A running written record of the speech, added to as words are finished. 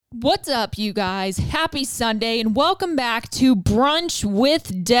What's up, you guys? Happy Sunday and welcome back to Brunch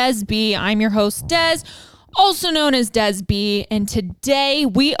with Des B. I'm your host, Des, also known as Des B, and today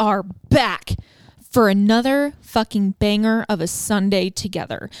we are back for another fucking banger of a Sunday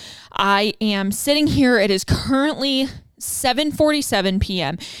together. I am sitting here. It is currently 7:47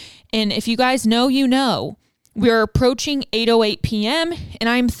 p.m. And if you guys know, you know. We're approaching 8:08 p.m. and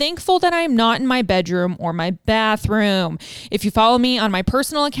I'm thankful that I'm not in my bedroom or my bathroom. If you follow me on my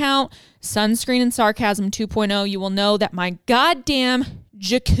personal account, Sunscreen and Sarcasm 2.0, you will know that my goddamn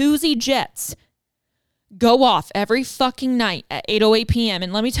jacuzzi jets go off every fucking night at 8:08 p.m.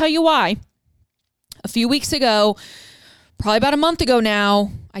 And let me tell you why. A few weeks ago, probably about a month ago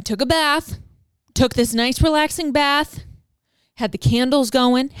now, I took a bath, took this nice relaxing bath, had the candles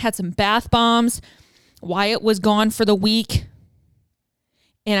going, had some bath bombs. Wyatt was gone for the week,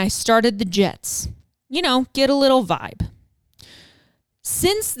 and I started the jets. You know, get a little vibe.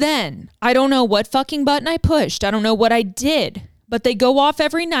 Since then, I don't know what fucking button I pushed. I don't know what I did, but they go off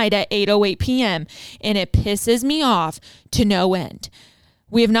every night at 8:08 p.m., and it pisses me off to no end.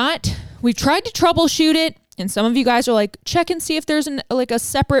 We've tried to troubleshoot it, and some of you guys are like, check and see if there's a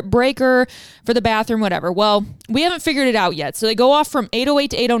separate breaker for the bathroom, whatever. Well, we haven't figured it out yet. So they go off from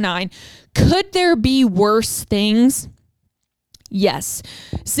 8:08 to 8:09. Could there be worse things? Yes.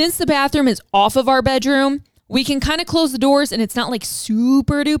 Since the bathroom is off of our bedroom, we can kind of close the doors and it's not like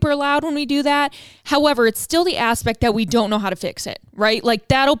super duper loud when we do that. However, it's still the aspect that we don't know how to fix it, right? Like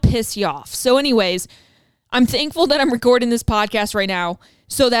that'll piss you off. So anyways, I'm thankful that I'm recording this podcast right now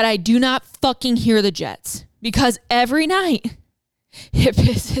so that I do not fucking hear the jets, because every night it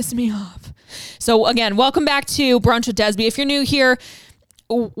pisses me off. So again, welcome back to Brunch with Des B. If you're new here,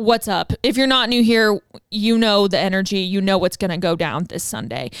 what's up? If you're not new here, you know the energy, you know what's going to go down this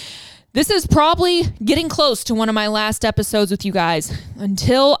Sunday. This is probably getting close to one of my last episodes with you guys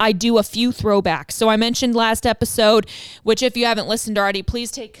until I do a few throwbacks. So I mentioned last episode, which if you haven't listened already,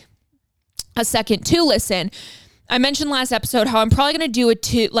 please take a second to listen. I mentioned last episode how I'm probably going to do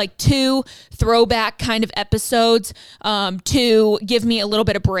two throwback kind of episodes to give me a little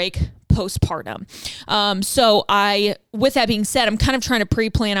bit of break postpartum. With that being said, I'm kind of trying to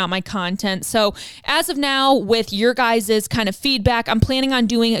pre-plan out my content. So as of now, with your guys' kind of feedback, I'm planning on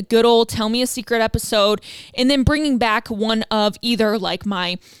doing a good old Tell Me a Secret episode and then bringing back one of either like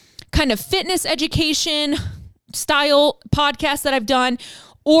my kind of fitness education style podcast that I've done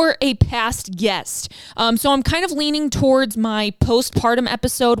or a past guest. So I'm kind of leaning towards my postpartum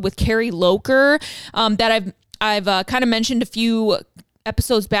episode with Carrie Loker that I've kind of mentioned a few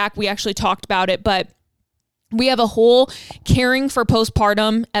episodes back. We actually talked about it, but we have a whole caring for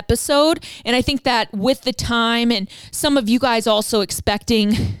postpartum episode. And I think that with the time and some of you guys also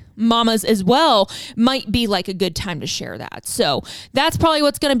expecting mamas as well might be like a good time to share that. So that's probably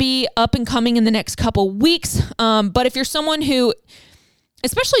what's going to be up and coming in the next couple weeks. But if you're someone who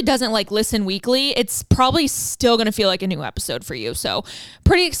especially doesn't like listen weekly, it's probably still going to feel like a new episode for you. So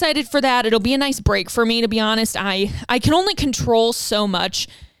pretty excited for that. It'll be a nice break for me, to be honest. I can only control so much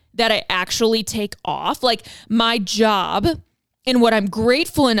that I actually take off. Like my job, and what I'm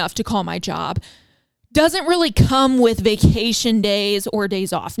grateful enough to call my job, doesn't really come with vacation days or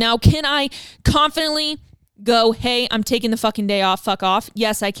days off. Now, can I confidently go, hey, I'm taking the fucking day off, fuck off?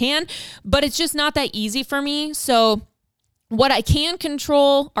 Yes, I can, but it's just not that easy for me. So what I can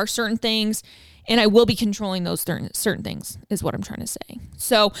control are certain things, and I will be controlling those certain things is what I'm trying to say.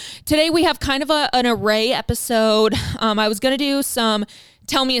 So today we have kind of an array episode. I was going to do some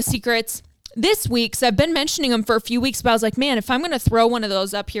Tell Me a Secrets this week, so I've been mentioning them for a few weeks, but I was like, man, if I'm going to throw one of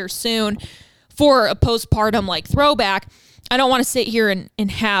those up here soon for a postpartum like throwback, I don't want to sit here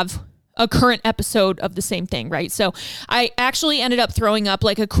and have a current episode of the same thing, right? So I actually ended up throwing up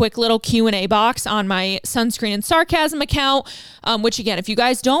like a quick little Q&A box on my Sunscreen and Sarcasm account, which again, if you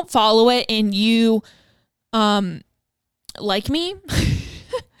guys don't follow it and you like me,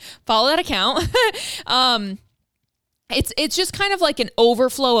 follow that account. It's just kind of like an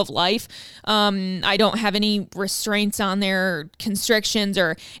overflow of life. I don't have any restraints on there, constrictions,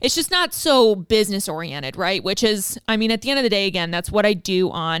 or it's just not so business oriented, right? Which is, I mean, at the end of the day, again, that's what I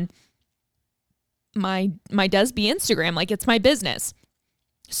do on my Des B Instagram. Like it's my business.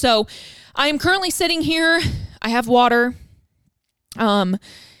 So I am currently sitting here. I have water. And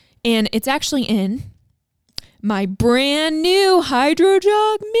it's actually in my brand new Hydro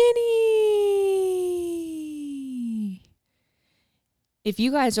Jug Mini. If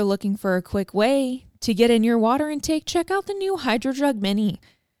you guys are looking for a quick way to get in your water intake, check out the new Hydro Jug Mini.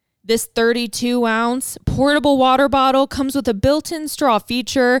 This 32-ounce portable water bottle comes with a built-in straw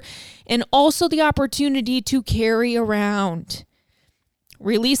feature and also the opportunity to carry around.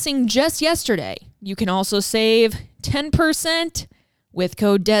 releasing just yesterday. You can also save 10% with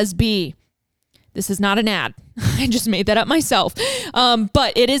code DESB. This is not an ad. I just made that up myself.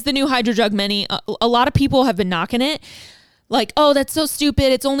 But it is the new HydroJug Mini. A lot of people have been knocking it. Like, oh, that's so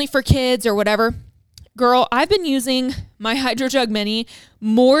stupid. It's only for kids or whatever. Girl, I've been using my HydroJug Mini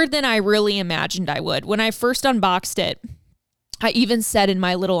more than I really imagined I would. When I first unboxed it, I even said in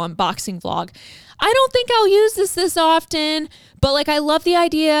my little unboxing vlog, I don't think I'll use this often, but like I love the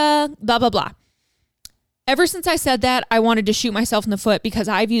idea, blah, blah, blah. Ever since I said that, I wanted to shoot myself in the foot because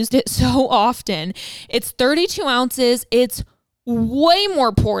I've used it so often. It's 32 ounces. It's way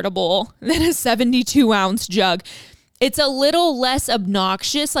more portable than a 72 ounce jug. It's a little less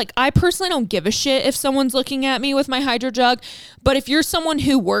obnoxious. Like, I personally don't give a shit if someone's looking at me with my HydroJug. But if you're someone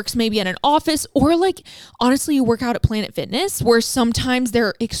who works maybe in an office or like, honestly, you work out at Planet Fitness where sometimes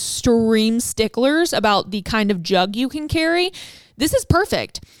they're extreme sticklers about the kind of jug you can carry, this is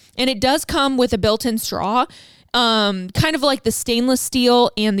perfect. And it does come with a built-in straw, kind of like the stainless steel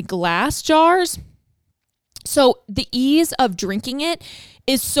and the glass jars. So the ease of drinking it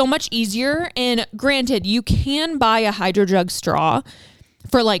is so much easier. And granted, you can buy a HydroJug straw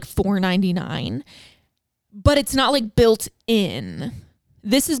for like $4.99, but it's not like built in.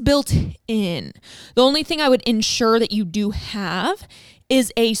 This is built in. The only thing I would ensure that you do have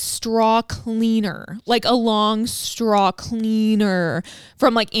is a straw cleaner, like a long straw cleaner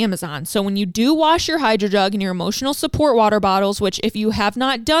from like Amazon. So when you do wash your HydroJug and your emotional support water bottles, which if you have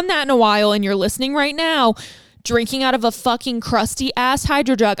not done that in a while and you're listening right now, drinking out of a fucking crusty ass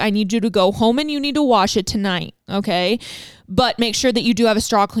HydroJug, I need you to go home and you need to wash it tonight, okay? But make sure that you do have a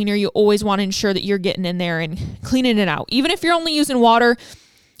straw cleaner. You always want to ensure that you're getting in there and cleaning it out. Even if you're only using water,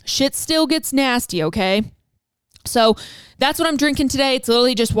 shit still gets nasty, okay? So that's what I'm drinking today. It's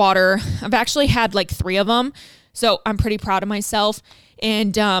literally just water. I've actually had like 3 of them, so I'm pretty proud of myself.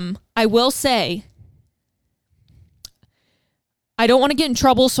 And I will say, I don't want to get in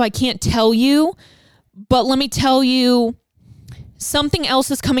trouble, so I can't tell you. But let me tell you, something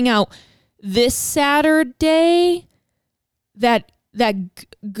else is coming out this Saturday that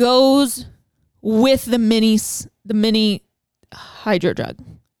goes with the mini HydroJug.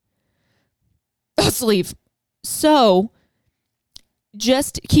 Sleeve. So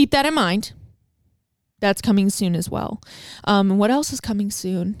just keep that in mind. That's coming soon as well. What else is coming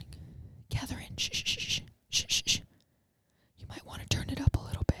soon? Catherine, shh. You might want to turn it up a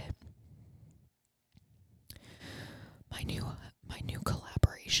little bit. My new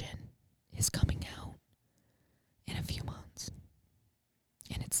collaboration is coming out in a few months.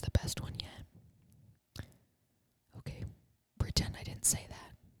 And it's the best one yet. Okay, pretend I didn't say that.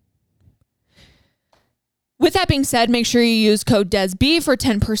 With that being said, make sure you use code DESB for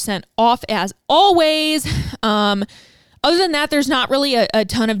 10% off as always. Other than that, there's not really a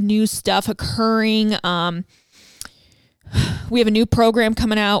ton of new stuff occurring. We have a new program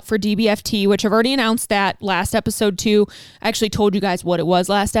coming out for DBFT, which I've already announced that last episode too. I actually told you guys what it was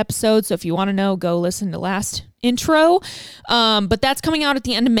last episode. So if you want to know, go listen to last intro. But that's coming out at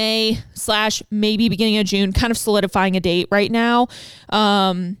the end of May / maybe beginning of June, kind of solidifying a date right now.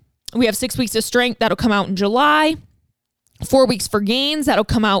 We have 6 weeks of strength. That'll come out in July. 4 weeks for gains. That'll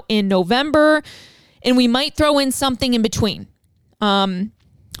come out in November. And we might throw in something in between.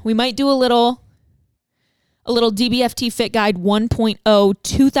 We might do a little DBFT Fit Guide 1.0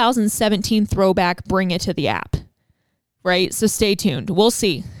 2017 throwback, bring it to the app, right? So stay tuned. We'll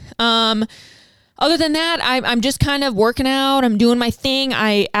see. Other than that, I'm just kind of working out. I'm doing my thing.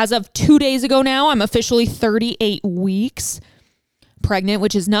 As of 2 days ago now, I'm officially 38 weeks pregnant,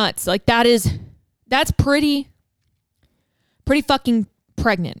 which is nuts. Like that's pretty fucking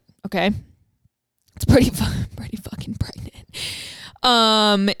pregnant. Okay. It's pretty fucking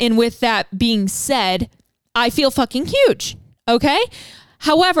pregnant. And with that being said, I feel fucking huge. Okay.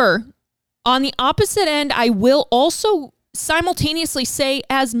 However, on the opposite end, I will also simultaneously say,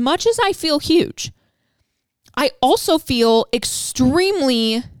 as much as I feel huge, I also feel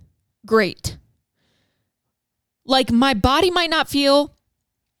extremely great. Like my body might not feel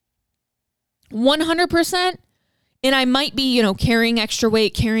 100%, and I might be, carrying extra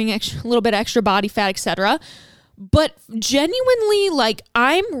weight, carrying a little bit extra body fat, etc. But genuinely, like,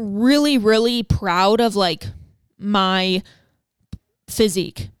 I'm really, really proud of like my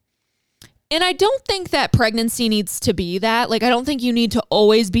physique. And I don't think that pregnancy needs to be that. Like, I don't think you need to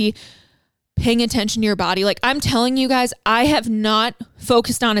always be paying attention to your body. Like, I'm telling you guys, I have not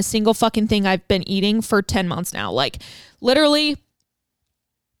focused on a single fucking thing I've been eating for 10 months now. Like, literally,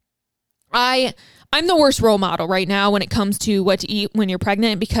 I'm the worst role model right now when it comes to what to eat when you're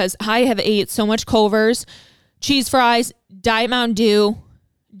pregnant, because I have ate so much Culver's, cheese fries, Diet Mountain Dew,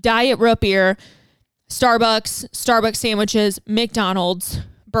 diet root beer, Starbucks sandwiches, McDonald's,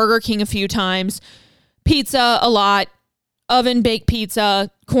 Burger King a few times, pizza a lot, oven baked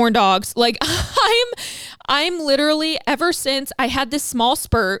pizza, corn dogs. Like I'm literally, ever since I had this small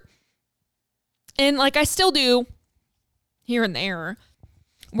spurt, and like I still do here and there,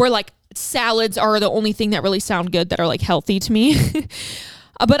 where like salads are the only thing that really sound good that are like healthy to me.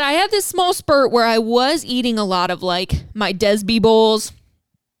 But I had this small spurt where I was eating a lot of like my Desby bowls.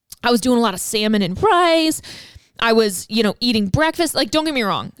 I was doing a lot of salmon and rice. I was, eating breakfast. Like, don't get me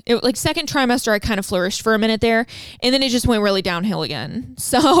wrong. Like second trimester, I kind of flourished for a minute there, and then it just went really downhill again.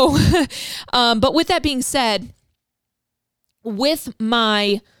 So, but with that being said, with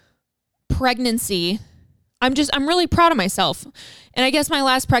my pregnancy, I'm really proud of myself. And I guess my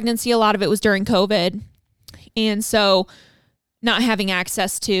last pregnancy, a lot of it was during COVID. And so not having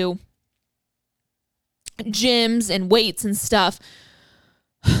access to gyms and weights and stuff.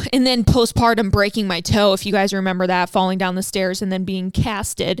 And then postpartum breaking my toe, if you guys remember that, falling down the stairs and then being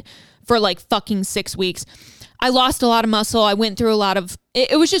casted for like fucking 6 weeks. I lost a lot of muscle. I went through a lot of,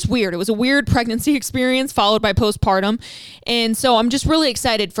 it was just weird. It was a weird pregnancy experience followed by postpartum. And so I'm just really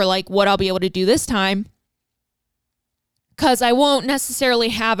excited for like what I'll be able to do this time, because I won't necessarily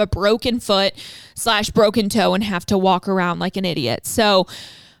have a broken foot / broken toe and have to walk around like an idiot. So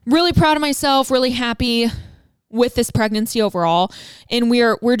really proud of myself, really happy with this pregnancy overall. And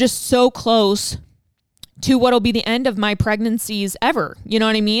we're just so close to what'll be the end of my pregnancies ever. You know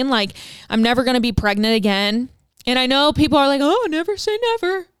what I mean? Like, I'm never going to be pregnant again. And I know people are like, oh, never say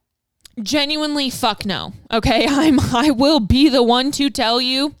never. Genuinely, fuck no. Okay. I will be the one to tell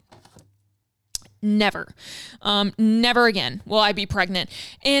you, never. Never again will I be pregnant.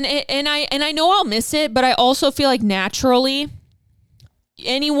 And I know I'll miss it, but I also feel like naturally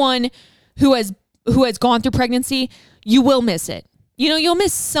anyone who has gone through pregnancy, you will miss it. You'll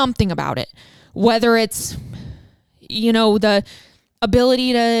miss something about it, whether it's, the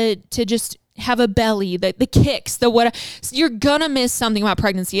ability to just have a belly, the kicks, you're gonna miss something about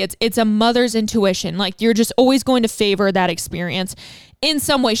pregnancy. It's a mother's intuition. Like, you're just always going to favor that experience in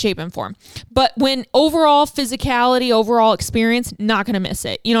some way, shape, and form. But when overall physicality, overall experience, not going to miss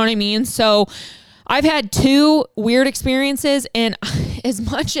it. You know what I mean? So I've had 2 weird experiences, and as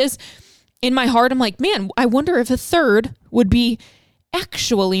much as in my heart, I'm like, man, I wonder if a third would be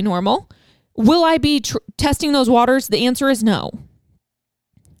actually normal. Will I be testing those waters? The answer is no.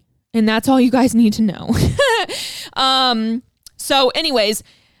 And that's all you guys need to know. So anyways,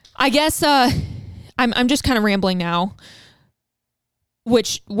 I guess I'm just kind of rambling now.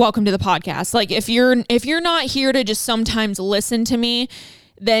 Which, welcome to the podcast. Like, if you're not here to just sometimes listen to me,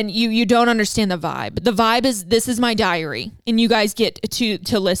 then you don't understand the vibe. The vibe is, this is my diary, and you guys get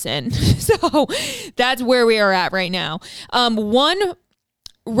to listen. So that's where we are at right now. One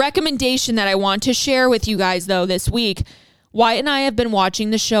recommendation that I want to share with you guys though this week, Wyatt and I have been watching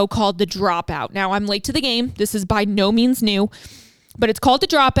the show called The Dropout. Now, I'm late to the game. This is by no means new. But it's called The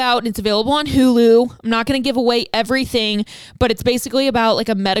Dropout, and it's available on Hulu. I'm not going to give away everything, but it's basically about like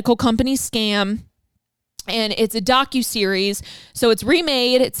a medical company scam, and it's a docuseries. So it's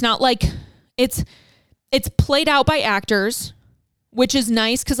remade. It's not like it's played out by actors, which is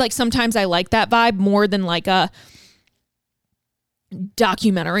nice because like sometimes I like that vibe more than like a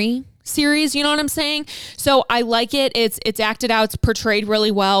documentary series, you know what I'm saying? So I like it. It's acted out. It's portrayed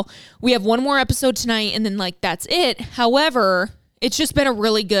really well. We have one more episode tonight, and then like that's it. However, it's just been a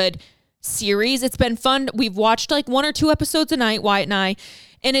really good series. It's been fun. We've watched like 1 or 2 episodes a night, Wyatt and I,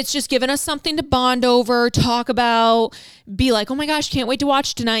 and it's just given us something to bond over, talk about, be like, oh my gosh, can't wait to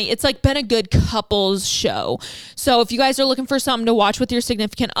watch tonight. It's like been a good couples show. So if you guys are looking for something to watch with your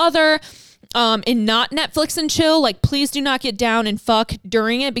significant other, and not Netflix and chill, like please do not get down and fuck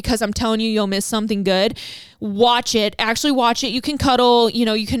during it, because I'm telling you, you'll miss something good. Watch it. Actually watch it. You can cuddle,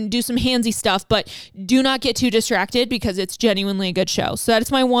 you can do some handsy stuff, but do not get too distracted because it's genuinely a good show. So that's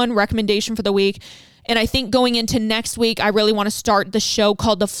my one recommendation for the week. And I think going into next week, I really want to start the show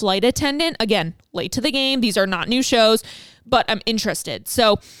called The Flight Attendant. Again, late to the game. These are not new shows, but I'm interested.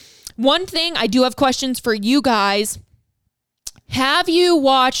 So one thing, I do have questions for you guys. Have you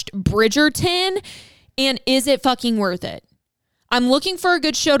watched Bridgerton, and is it fucking worth it? I'm looking for a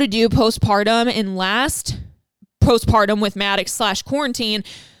good show to do postpartum, and last postpartum with Maddox / quarantine,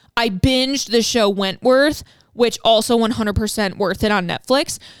 I binged the show Wentworth, which also 100% worth it on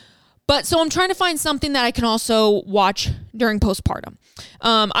Netflix. But so I'm trying to find something that I can also watch during postpartum.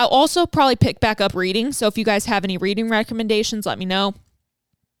 I'll also probably pick back up reading. So if you guys have any reading recommendations, let me know.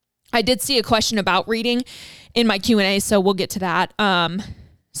 I did see a question about reading in my Q&A, so we'll get to that.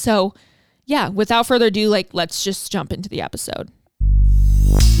 So yeah, without further ado, let's just jump into the episode.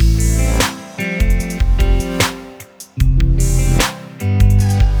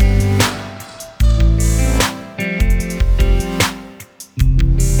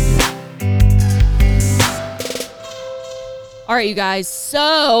 right, you guys.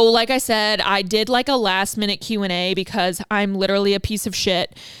 So, like I said, I did like a last minute Q&A because I'm literally a piece of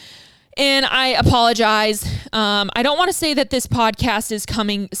shit. And I apologize. I don't want to say that this podcast is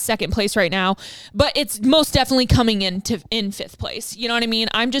coming second place right now, but it's most definitely coming in fifth place. You know what I mean?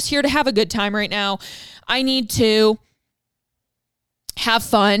 I'm just here to have a good time right now. I need to have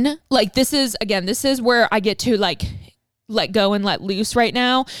fun. Like this is where I get to like let go and let loose right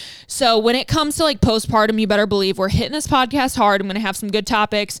now. So when it comes to like postpartum, you better believe we're hitting this podcast hard. I'm going to have some good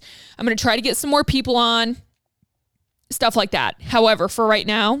topics. I'm going to try to get some more people on, stuff like that. However, for right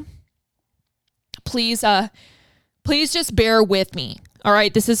now, please just bear with me. All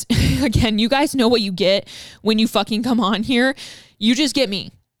right. This is, again, you guys know what you get when you fucking come on here. You just get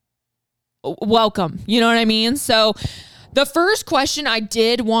me. Welcome. You know what I mean? So the first question I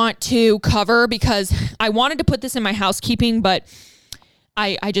did want to cover, because I wanted to put this in my housekeeping, but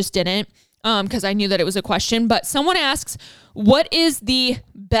I just didn't because I knew that it was a question. But someone asks, what is the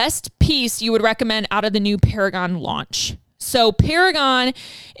best piece you would recommend out of the new Paragon launch? So Paragon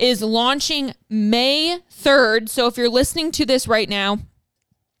is launching May 3rd. So if you're listening to this right now,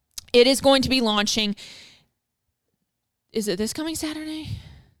 it is going to be launching. Is it this coming Saturday?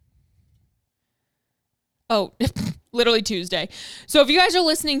 Oh, literally Tuesday. So if you guys are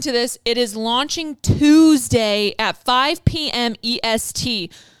listening to this, it is launching Tuesday at 5 p.m.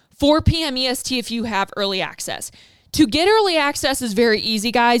 EST, 4 p.m. EST if you have early access. To get early access is very easy,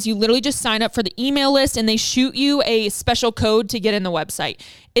 guys. You literally just sign up for the email list and they shoot you a special code to get in the website.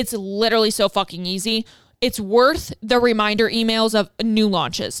 It's literally so fucking easy. It's worth the reminder emails of new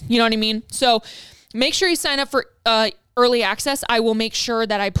launches. You know what I mean? So make sure you sign up for early access. I will make sure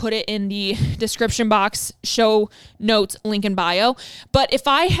that I put it in the description box, show notes, link in bio. But if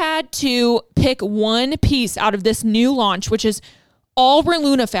I had to pick one piece out of this new launch, which is all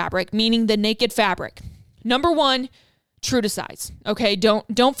Reluna fabric, meaning the naked fabric, number one, true to size. Okay,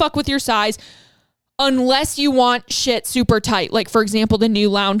 don't fuck with your size unless you want shit super tight. Like for example, the new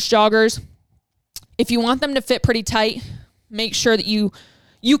lounge joggers. If you want them to fit pretty tight, make sure that you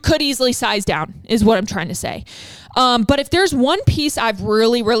could easily size down is what I'm trying to say. But if there's one piece I've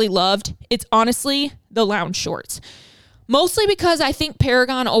really, really loved, it's honestly the lounge shorts. Mostly because I think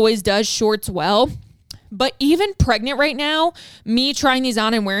Paragon always does shorts well. But even pregnant right now, me trying these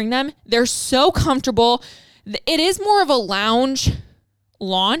on and wearing them, they're so comfortable. It is more of a lounge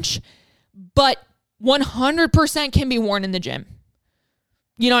launch, but 100% can be worn in the gym.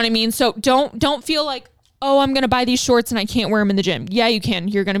 You know what I mean? So don't feel like, oh, I'm going to buy these shorts and I can't wear them in the gym. Yeah, you can.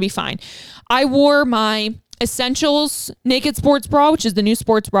 You're going to be fine. I wore my Essentials Naked Sports Bra, which is the new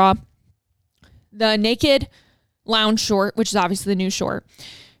sports bra, the Naked Lounge Short, which is obviously the new short,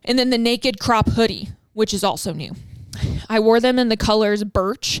 and then the Naked Crop Hoodie, which is also new. I wore them in the colors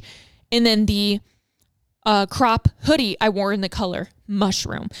Birch, and then the crop hoodie I wore in the color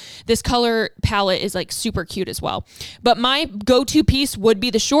Mushroom. This color palette is like super cute as well. But my go-to piece would be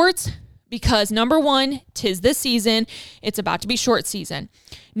the shorts because number one, 'tis this season. It's about to be short season.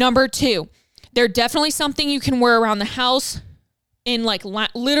 Number two, they're definitely something you can wear around the house in like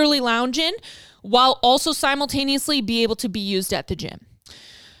literally lounge in while also simultaneously be able to be used at the gym.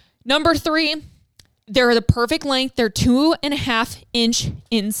 Number three, they're the perfect length. They're 2.5 inch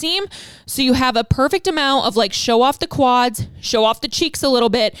inseam. So you have a perfect amount of like show off the quads, show off the cheeks a little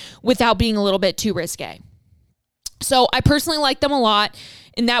bit without being a little bit too risque. So I personally like them a lot.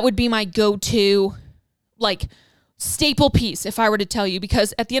 And that would be my go-to like staple piece if I were to tell you,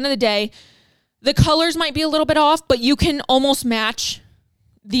 because at the end of the day, the colors might be a little bit off, but you can almost match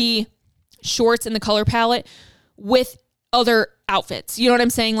the shorts and the color palette with other outfits. You know what I'm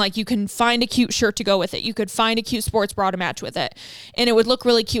saying? Like you can find a cute shirt to go with it. You could find a cute sports bra to match with it. And it would look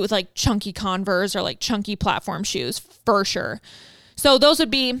really cute with like chunky Converse or like chunky platform shoes for sure. So those would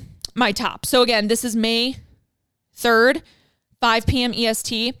be my top. So again, this is May 3rd, 5 p.m.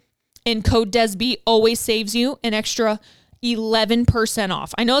 EST, and code DESB always saves you an extra 11%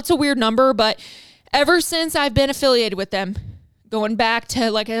 off. I know it's a weird number, but ever since I've been affiliated with them, going back to,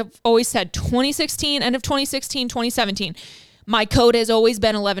 like I've always said, 2016, end of 2016, 2017, my code has always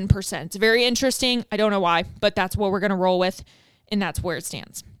been 11%. It's very interesting. I don't know why, but that's what we're going to roll with, and that's where it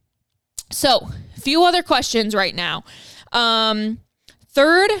stands. So, a few other questions right now.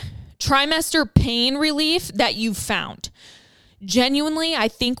 Third trimester pain relief that you've found. Genuinely, I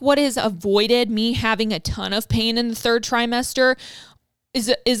think what has avoided me having a ton of pain in the third trimester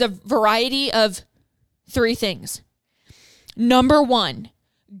is a variety of three things. Number one,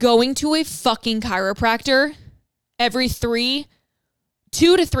 going to a fucking chiropractor every 2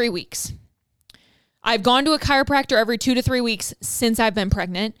 to 3 weeks. I've gone to a chiropractor every 2 to 3 weeks since I've been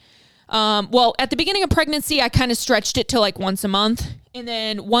pregnant. Well, at the beginning of pregnancy, I kind of stretched it to like once a month. And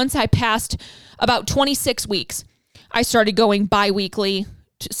then once I passed about 26 weeks, I started going bi-weekly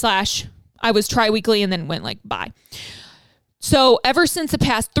 / I was tri-weekly and then went like bi. So ever since the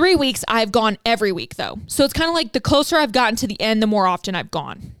past 3 weeks, I've gone every week though. So it's kind of like the closer I've gotten to the end, the more often I've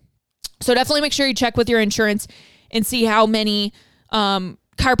gone. So definitely make sure you check with your insurance and see how many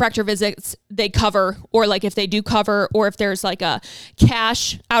chiropractor visits they cover, or like if they do cover, or if there's like a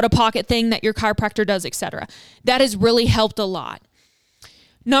cash out of pocket thing that your chiropractor does, etc. That has really helped a lot.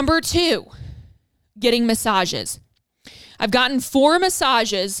 Number 2, getting massages. I've gotten 4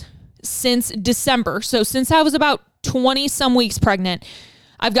 massages since December. So since I was about 20 some weeks pregnant,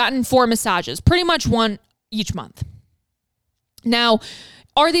 I've gotten 4 massages, pretty much one each month. Now,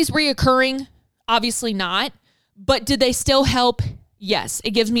 are these reoccurring? Obviously not. But did they still help? Yes.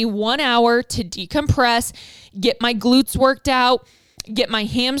 It gives me 1 hour to decompress, get my glutes worked out, get my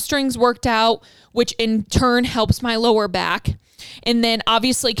hamstrings worked out, which in turn helps my lower back. And then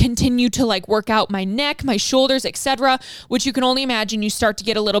obviously continue to like work out my neck, my shoulders, etc., which you can only imagine you start to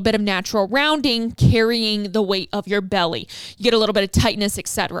get a little bit of natural rounding carrying the weight of your belly. You get a little bit of tightness,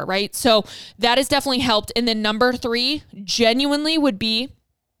 etc., right? So that has definitely helped. And then number 3 genuinely would be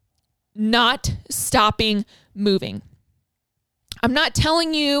not stopping moving. I'm not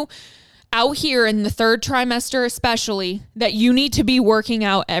telling you out here in the 3rd trimester especially that you need to be working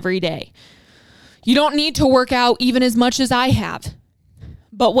out every day. You don't need to work out even as much as I have.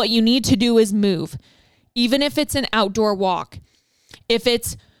 But what you need to do is move. Even if it's an outdoor walk, if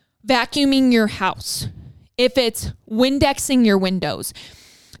it's vacuuming your house, if it's Windexing your windows,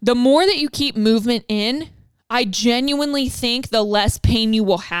 the more that you keep movement in, I genuinely think the less pain you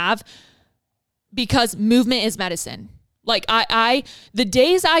will have, because movement is medicine. Like the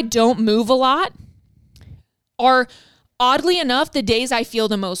days I don't move a lot are oddly enough the days I feel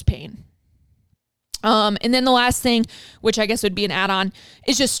the most pain. And then the last thing, which I guess would be an add-on,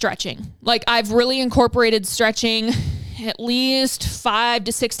 is just stretching. Like I've really incorporated stretching at least 5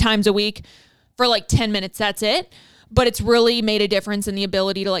 to 6 times a week for like 10 minutes. That's it. But it's really made a difference in the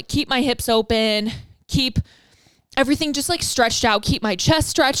ability to like keep my hips open, keep everything just like stretched out, keep my chest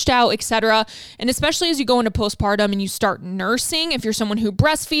stretched out, etc. And especially as you go into postpartum and you start nursing, if you're someone who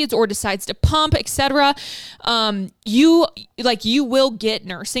breastfeeds or decides to pump, etc., you will get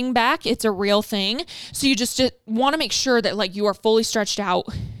nursing back. It's a real thing. So you just want to make sure that like you are fully stretched out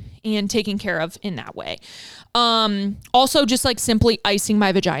and taken care of in that way. Also just like simply icing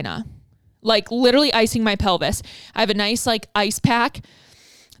my vagina, like literally icing my pelvis. I have a nice like ice pack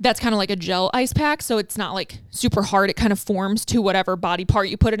that's kind of like a gel ice pack. So it's not like super hard. It kind of forms to whatever body part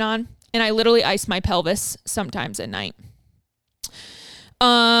you put it on. And I literally ice my pelvis sometimes at night.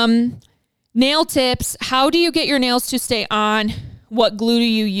 Nail tips. How do you get your nails to stay on? What glue do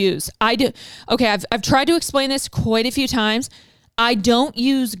you use? Okay, I've tried to explain this quite a few times. I don't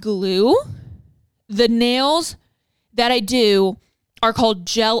use glue. The nails that I do are called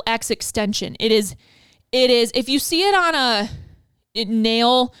Gel X extension. It is, if you see it on a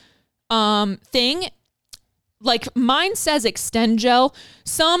nail thing, like mine says extend gel.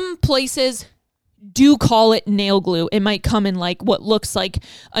 Some places do call it nail glue. It might come in like what looks like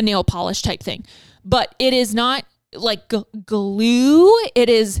a nail polish type thing, but it is not like glue. It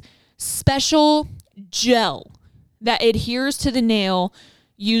is special gel that adheres to the nail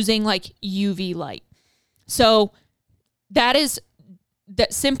using like UV light. So that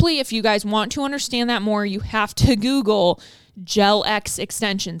simply, if you guys want to understand that more, you have to Google Gel X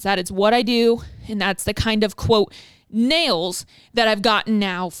extensions. That is what I do. And that's the kind of quote nails that I've gotten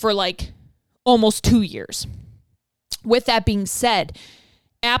now for like almost 2 years. With that being said,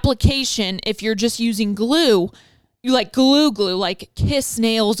 application, if you're just using glue, you like glue, like Kiss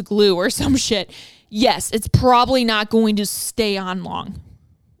Nails glue or some shit. Yes, it's probably not going to stay on long.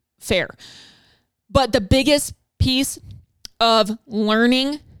 Fair. But the biggest piece of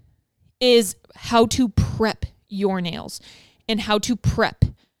learning is how to prep your nails and how to prep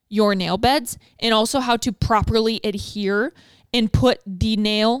your nail beds, and also how to properly adhere and put the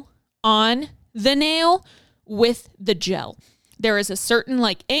nail on the nail with the gel. There is a certain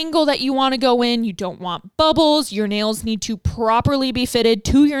like angle that you want to go in. You don't want bubbles. Your nails need to properly be fitted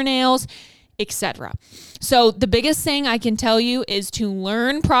to your nails, etc. So the biggest thing I can tell you is to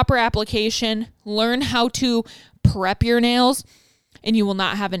learn proper application, learn how to prep your nails, and you will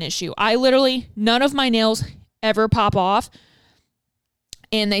not have an issue. None of my nails ever pop off,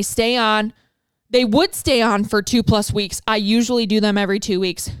 and they stay on. They would stay on for 2+ weeks. I usually do them every 2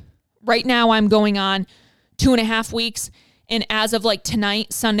 weeks. Right now I'm going on 2.5 weeks. And as of like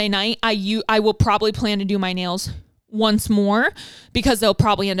tonight, Sunday night, I will probably plan to do my nails once more because they'll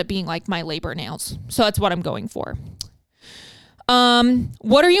probably end up being like my labor nails. So that's what I'm going for.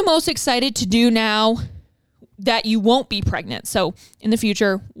 What are you most excited to do now that you won't be pregnant? So in the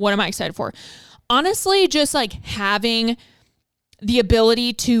future, what am I excited for? Honestly, just like having the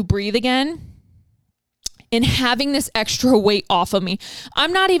ability to breathe again and having this extra weight off of me.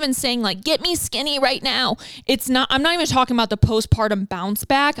 I'm not even saying like, get me skinny right now. I'm not even talking about the postpartum bounce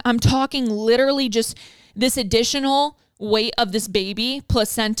back. I'm talking literally just this additional weight of this baby,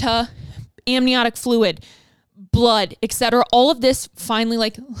 placenta, amniotic fluid, blood, etc. All of this finally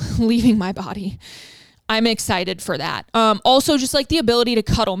like leaving my body. I'm excited for that. Also just like the ability to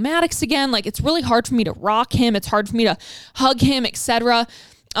cuddle Maddox again. Like it's really hard for me to rock him. It's hard for me to hug him, etc.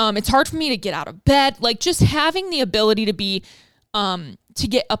 It's hard for me to get out of bed. Like just having the ability to be, to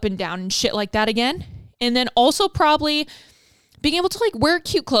get up and down and shit like that again. And then also probably being able to like wear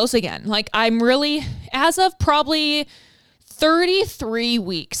cute clothes again. Like I'm really, as of probably 33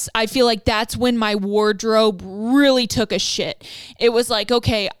 weeks, I feel like that's when my wardrobe really took a shit. It was like,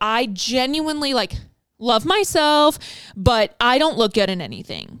 okay, I genuinely like love myself, but I don't look good in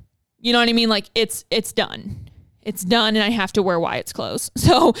anything. You know what I mean? Like it's done. It's done and I have to wear Wyatt's clothes.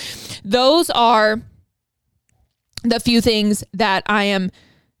 So those are the few things that I am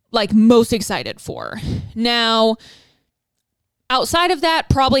like most excited for. Now, outside of that,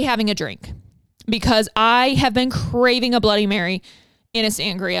 probably having a drink because I have been craving a Bloody Mary and a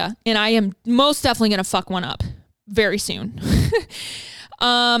sangria and I am most definitely going to fuck one up very soon.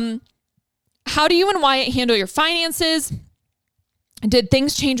 How do you and Wyatt handle your finances? Did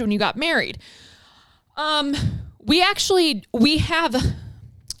things change when you got married? We have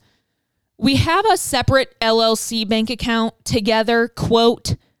a separate LLC bank account together,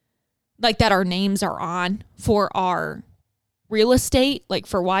 quote, like that our names are on for our real estate, like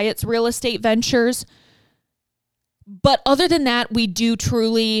for Wyatt's real estate ventures. But other than that, we do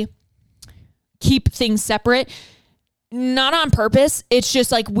truly keep things separate, not on purpose. It's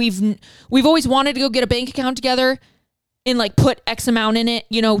just like we've always wanted to go get a bank account together and like put X amount in it,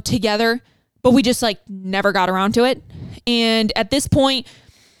 you know, together. But we just like never got around to it. And at this point,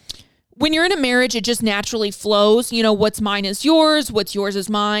 when you're in a marriage, it just naturally flows. You know, what's mine is yours. What's yours is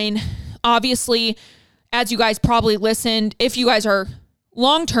mine. Obviously, as you guys probably listened, if you guys are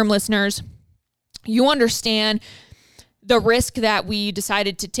long-term listeners, you understand the risk that we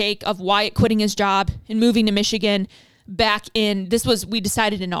decided to take of Wyatt quitting his job and moving to Michigan we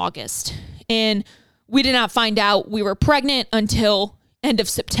decided in August. And we did not find out we were pregnant until end of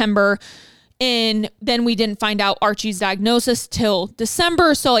September. And then we didn't find out Archie's diagnosis till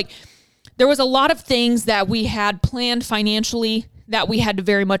December. So like there was a lot of things that we had planned financially that we had to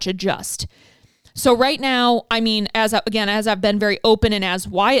very much adjust. So right now, I mean, as I've been very open and as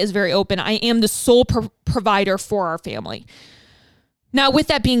Wyatt is very open, I am the sole provider for our family. Now, with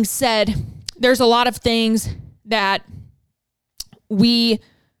that being said, there's a lot of things that we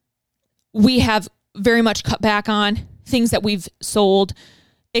have very much cut back on, things that we've sold,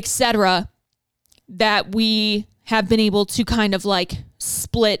 etc., that we have been able to kind of like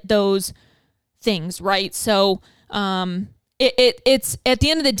split those things, right? So it's at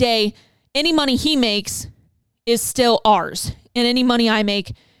the end of the day, any money he makes is still ours, and any money I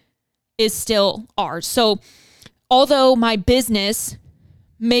make is still ours. So although my business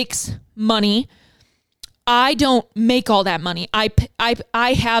makes money, I don't make all that money. I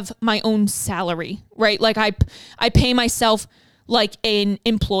have my own salary, right? Like I pay myself like an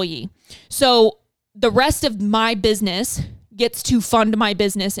employee. So the rest of my business gets to fund my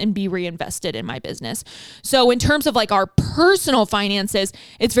business and be reinvested in my business. So in terms of like our personal finances,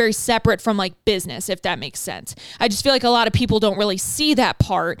 it's very separate from like business, if that makes sense. I just feel like a lot of people don't really see that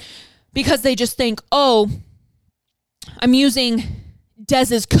part because they just think, oh, I'm using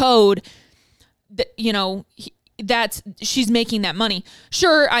Dez's code that, you know, she's making that money.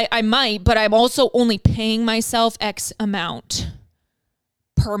 Sure, I might, but I'm also only paying myself X amount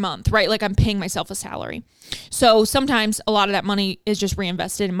per month, right? Like I'm paying myself a salary. So sometimes a lot of that money is just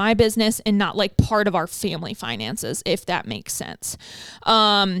reinvested in my business and not like part of our family finances, if that makes sense.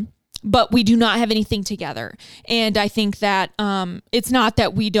 But we do not have anything together. And I think that it's not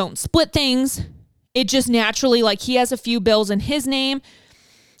that we don't split things. It just naturally, like he has a few bills in his name.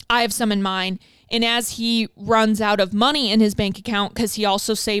 I have some in mine. And as he runs out of money in his bank account, because he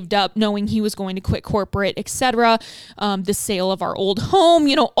also saved up knowing he was going to quit corporate, etc., the sale of our old home,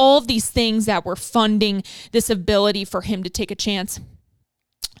 you know, all of these things that were funding this ability for him to take a chance.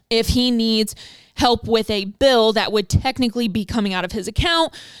 If he needs help with a bill that would technically be coming out of his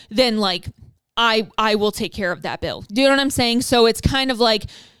account, then like I will take care of that bill. Do you know what I'm saying? So it's kind of like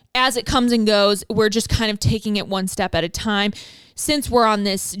as it comes and goes, we're just kind of taking it one step at a time since we're on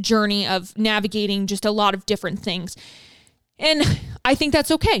this journey of navigating just a lot of different things. And I think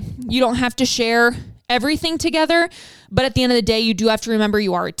that's okay. You don't have to share everything together, but at the end of the day, you do have to remember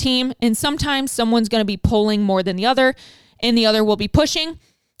you are a team, and sometimes someone's going to be pulling more than the other, and the other will be pushing.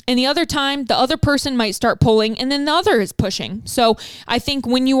 And the other time, the other person might start pulling, and then the other is pushing. So I think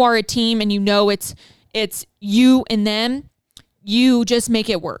when you are a team and you know it's you and them, you just make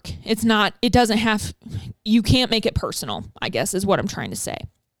it work. You can't make it personal, I guess is what I'm trying to say.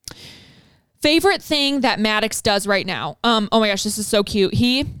 Favorite thing that Maddox does right now. Oh my gosh, this is so cute.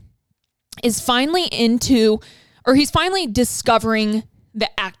 He is finally he's finally discovering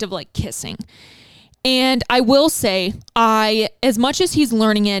the act of like kissing. And I will say, as much as he's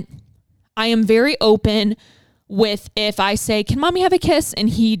learning it, I am very open with if I say, can mommy have a kiss? And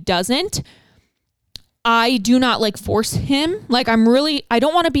he doesn't, I do not like force him. Like I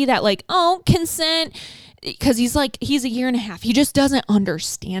don't want to be that like, oh, consent. Because he's a year and a half. He just doesn't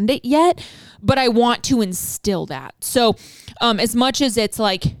understand it yet, but I want to instill that. So as much as it's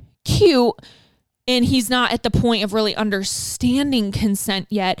like cute and he's not at the point of really understanding consent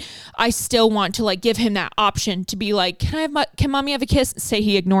yet, I still want to like give him that option to be like, can mommy have a kiss? Say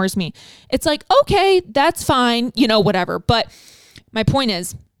he ignores me. It's like, okay, that's fine, whatever. But my point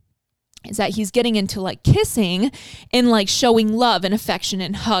is that he's getting into like kissing and like showing love and affection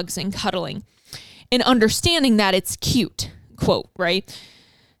and hugs and cuddling. And understanding that it's cute, quote, right?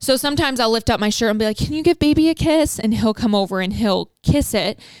 So sometimes I'll lift up my shirt and be like, can you give baby a kiss? And he'll come over and he'll kiss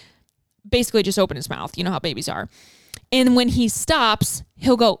it. Basically just open his mouth. You know how babies are. And when he stops,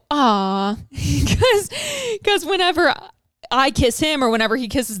 he'll go, ah, because whenever I kiss him or whenever he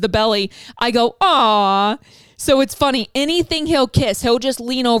kisses the belly, I go, ah. So it's funny. Anything he'll kiss, he'll just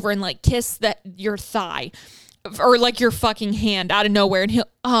lean over and like kiss your thigh. Or like your fucking hand out of nowhere,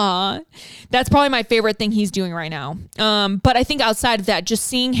 and that's probably my favorite thing he's doing right now. But I think outside of that, just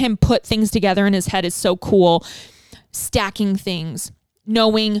seeing him put things together in his head is so cool. Stacking things,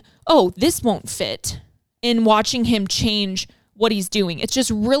 knowing, oh, this won't fit, and watching him change what he's doing. It's just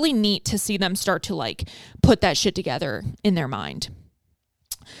really neat to see them start to like put that shit together in their mind.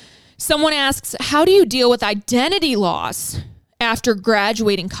 Someone asks, how do you deal with identity loss after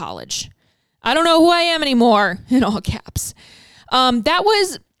graduating college? I don't know who I am anymore, in all caps. That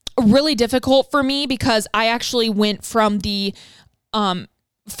was really difficult for me because I actually went from from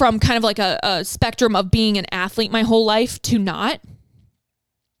kind of like a spectrum of being an athlete my whole life to not.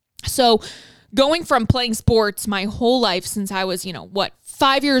 So going from playing sports my whole life since I was,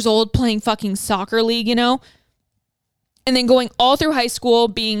 5 years old, playing fucking soccer league, and then going all through high school,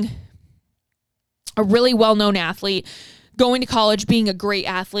 being a really well-known athlete, going to college, being a great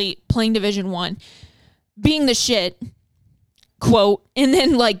athlete, playing Division I, being the shit, quote, and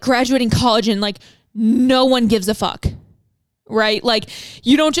then like graduating college and like no one gives a fuck, right? Like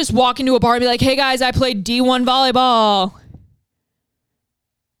you don't just walk into a bar and be like, hey guys, I played D1 volleyball.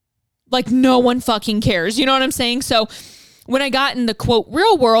 Like no one fucking cares. You know what I'm saying? So when I got in the quote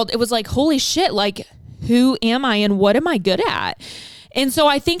real world, it was like, holy shit, like who am I and what am I good at? And so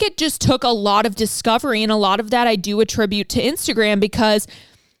I think it just took a lot of discovery, and a lot of that I do attribute to Instagram because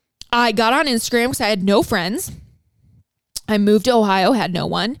I got on Instagram because I had no friends. I moved to Ohio, had no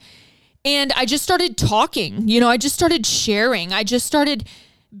one. And I just started talking, I just started sharing. I just started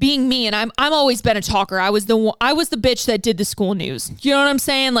being me. And I'm always been a talker. I was the bitch that did the school news. You know what I'm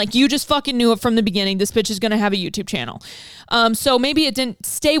saying? Like you just fucking knew it from the beginning. This bitch is going to have a YouTube channel. So maybe it didn't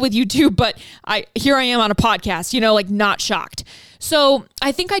stay with YouTube, but here I am on a podcast, like not shocked. So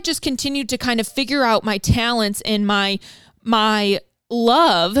I think I just continued to kind of figure out my talents and my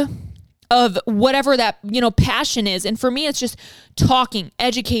love of whatever that, passion is. And for me, it's just talking,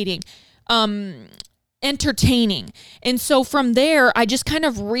 educating, entertaining. And so from there, I just kind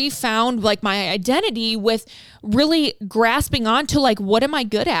of refound like my identity with really grasping onto like, what am I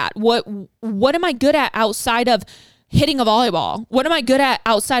good at? What am I good at outside of hitting a volleyball? What am I good at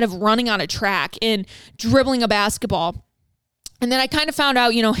outside of running on a track and dribbling a basketball? And then I kind of found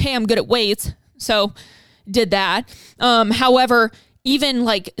out, hey, I'm good at weights. So did that. However, even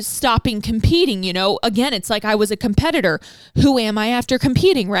like stopping competing, again, it's like I was a competitor. Who am I after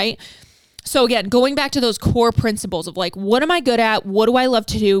competing, right? So again, going back to those core principles of like, what am I good at? What do I love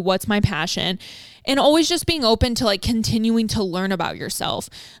to do? What's my passion? And always just being open to like continuing to learn about yourself.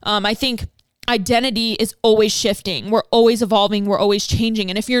 I think identity is always shifting. We're always evolving. We're always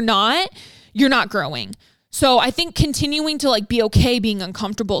changing. And if you're not growing. So I think continuing to like be okay being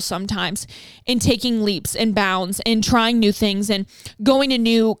uncomfortable sometimes and taking leaps and bounds and trying new things and going to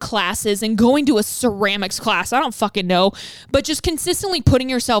new classes and going to a ceramics class. I don't fucking know, but just consistently putting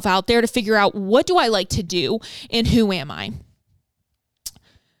yourself out there to figure out, what do I like to do and who am I?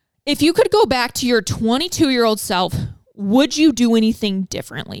 If you could go back to your 22-year-old self, would you do anything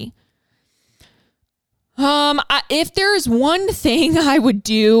differently? If there's one thing I would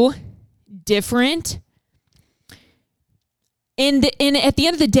do different, and at the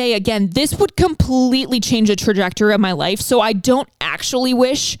end of the day, again, this would completely change the trajectory of my life. So I don't actually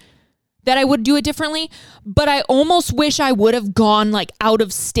wish that I would do it differently, but I almost wish I would have gone like out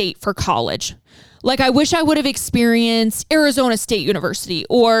of state for college. Like I wish I would have experienced Arizona State University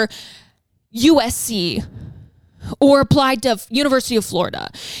or USC or applied to University of Florida.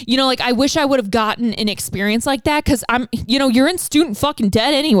 You know, like I wish I would have gotten an experience like that, because you're in student fucking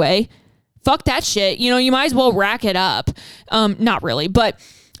debt anyway. Fuck that shit. You might as well rack it up. Not really, but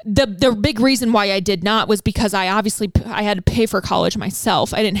the big reason why I did not was because I had to pay for college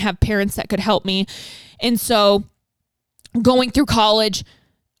myself. I didn't have parents that could help me. And so going through college,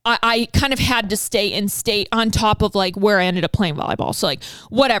 I kind of had to stay in state on top of like where I ended up playing volleyball. So like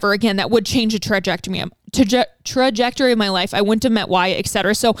whatever, again, that would change the trajectory of my life. I went to Met Wyatt,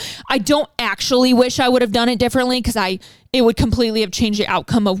 etc. So I don't actually wish I would have done it differently, because it would completely have changed the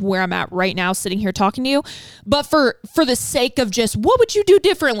outcome of where I'm at right now sitting here talking to you. But for the sake of just what would you do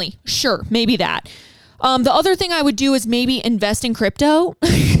differently? Sure, maybe that. The other thing I would do is maybe invest in crypto.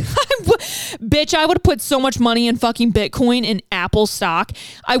 Bitch, I would have put so much money in fucking Bitcoin and Apple stock.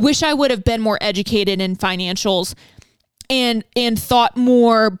 I wish I would have been more educated in financials and thought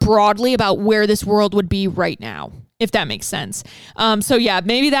more broadly about where this world would be right now, if that makes sense. So yeah,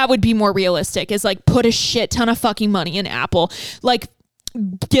 maybe that would be more realistic, is like put a shit ton of fucking money in Apple. Like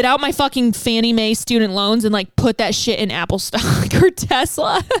get out my fucking Fannie Mae student loans and like put that shit in Apple stock or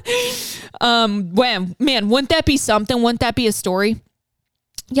Tesla. Man, wouldn't that be something? Wouldn't that be a story?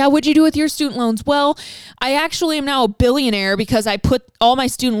 Yeah, what'd you do with your student loans? Well, I actually am now a billionaire because I put all my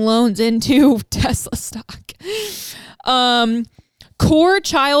student loans into Tesla stock. Core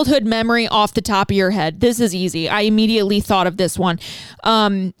childhood memory off the top of your head. This is easy. I immediately thought of this one.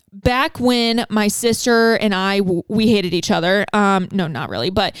 Back when my sister and I, we hated each other. No, not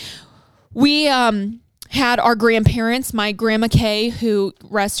really, but we had our grandparents, my grandma Kay, who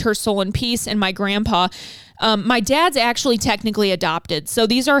rest her soul in peace, and my grandpa. My dad's actually technically adopted. So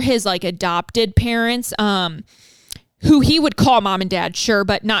these are his like adopted parents, who he would call mom and dad, sure,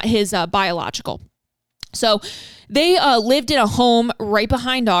 but not his biological. So they lived in a home right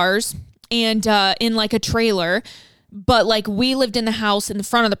behind ours and in like a trailer, but like we lived in the house in the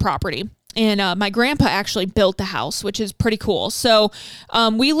front of the property. And my grandpa actually built the house, which is pretty cool. So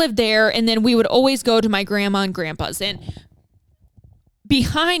we lived there, and then we would always go to my grandma and grandpa's. And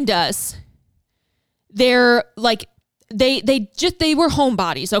behind us, they're like, they were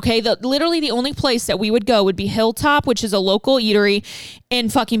homebodies, okay? Literally the only place that we would go would be Hilltop, which is a local eatery,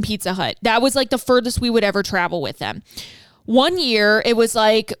 and fucking Pizza Hut. That was like the furthest we would ever travel with them. One year, it was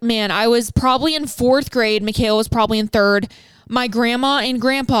like, man, I was probably in 4th grade. Michaela was probably in 3rd. My grandma and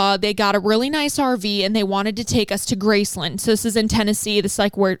grandpa, they got a really nice RV, and they wanted to take us to Graceland. So this is in Tennessee. This is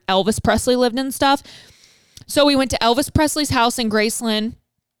like where Elvis Presley lived and stuff. So we went to Elvis Presley's house in Graceland.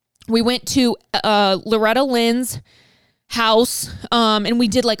 We went to Loretta Lynn's house, and we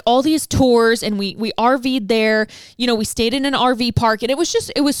did like all these tours, and we RV'd there. We stayed in an RV park, and it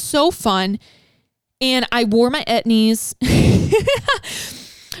was so fun. And I wore my etnies.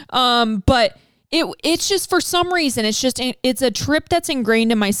 But it's just, for some reason, it's a trip that's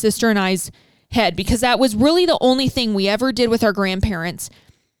ingrained in my sister and I's head, because that was really the only thing we ever did with our grandparents.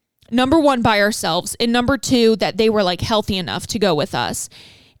 Number one, by ourselves, and number two, that they were like healthy enough to go with us.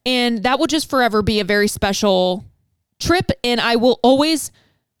 And that will just forever be a very special trip. And I will always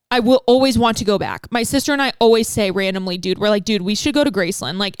want to go back. My sister and I always say randomly, we're like, dude, we should go to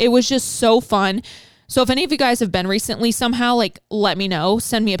Graceland. Like, it was just so fun. So if any of you guys have been recently somehow, like, let me know,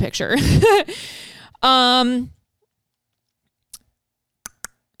 send me a picture.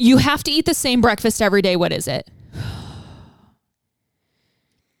 You have to eat the same breakfast every day. What is it?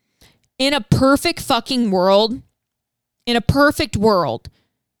 In a perfect fucking world,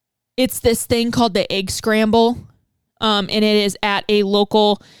 it's this thing called the egg scramble. And it is at a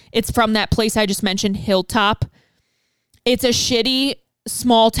local, it's from that place I just mentioned, Hilltop. It's a shitty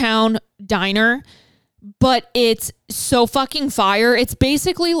small town diner, but it's so fucking fire. It's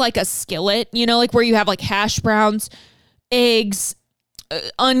basically like a skillet, like where you have like hash browns, eggs,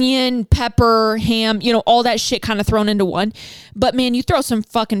 onion, pepper, ham, all that shit kind of thrown into one. But man, you throw some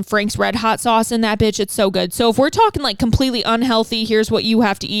fucking Frank's Red Hot sauce in that bitch, it's so good. So if we're talking like completely unhealthy, here's what you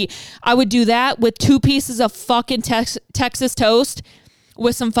have to eat. I would do that with 2 pieces of fucking Texas toast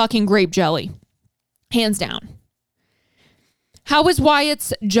with some fucking grape jelly. Hands down. How is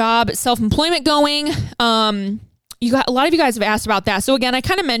Wyatt's job self-employment going? A lot of you guys have asked about that. So again, I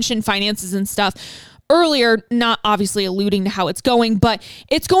kind of mentioned finances and stuff earlier, not obviously alluding to how it's going, but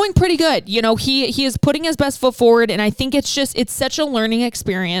it's going pretty good. He is putting his best foot forward, and I think it's such a learning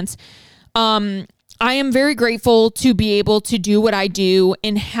experience. I am very grateful to be able to do what I do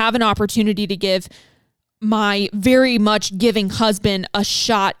and have an opportunity to give my very much giving husband a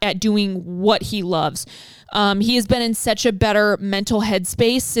shot at doing what he loves. He has been in such a better mental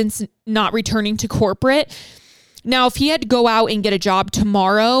headspace since not returning to corporate. Now, if he had to go out and get a job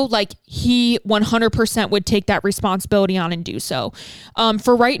tomorrow, like he 100% would take that responsibility on and do so.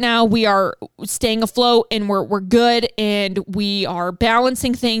 For right now, we are staying afloat and we're good, and we are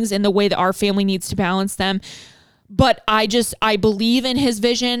balancing things in the way that our family needs to balance them. But I believe in his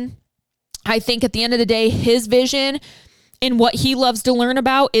vision. I think at the end of the day, his vision and what he loves to learn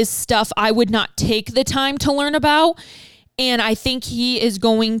about is stuff I would not take the time to learn about. And I think he is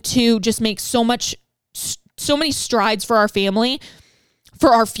going to just make so many strides for our family,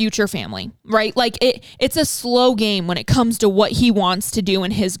 for our future family, right? Like it's a slow game when it comes to what he wants to do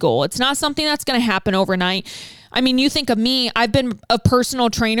and his goal. It's not something that's going to happen overnight. I mean, you think of me, I've been a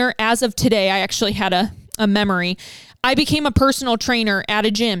personal trainer as of today. I actually had a memory. I became a personal trainer at a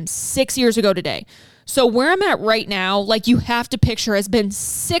gym 6 years ago today. So where I'm at right now, like you have to picture, has been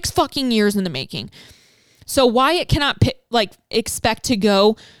 6 fucking years in the making. So Wyatt cannot expect to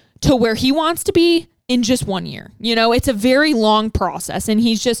go to where he wants to be in just 1 year. It's a very long process, and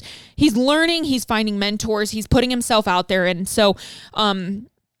he's learning, he's finding mentors, he's putting himself out there. And so, I'm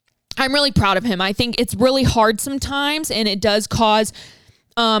really proud of him. I think it's really hard sometimes, and it does cause,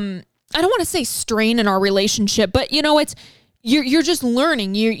 I don't want to say strain in our relationship, but you're just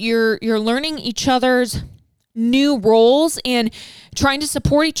learning, you're learning each other's new roles and trying to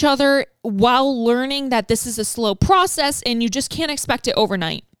support each other while learning that this is a slow process and you just can't expect it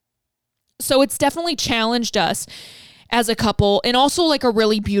overnight. So it's definitely challenged us as a couple in also like a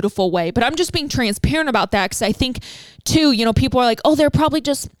really beautiful way. But I'm just being transparent about that because I think too, people are like, oh, they're probably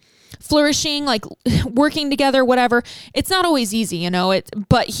just flourishing, like working together, whatever. It's not always easy,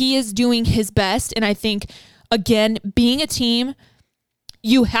 but he is doing his best. And I think, again, being a team,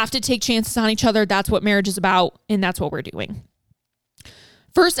 you have to take chances on each other. That's what marriage is about. And that's what we're doing.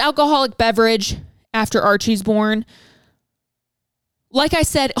 First alcoholic beverage after Archie's born. Like I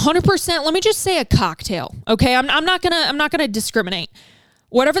said, 100%, let me just say a cocktail. Okay. I'm not gonna discriminate.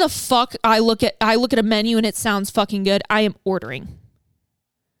 Whatever the fuck I look at a menu and it sounds fucking good, I am ordering.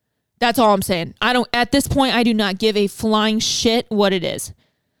 That's all I'm saying. At this point, I do not give a flying shit what it is.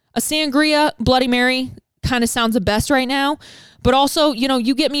 A sangria, Bloody Mary kind of sounds the best right now. But also,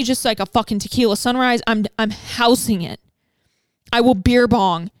 you get me just like a fucking tequila sunrise, I'm housing it. I will beer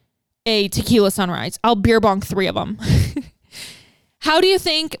bong a tequila sunrise. I'll beer bong 3 of them. How do you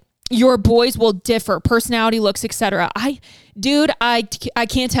think your boys will differ? Personality, looks, etc. I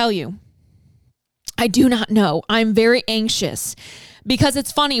can't tell you. I do not know. I'm very anxious because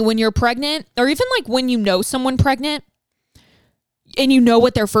it's funny when you're pregnant, or even like when you know someone pregnant and you know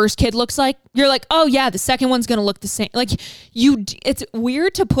what their first kid looks like, you're like, oh yeah, the second one's going to look the same. Like it's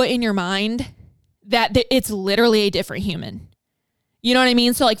weird to put in your mind that it's literally a different human. You know what I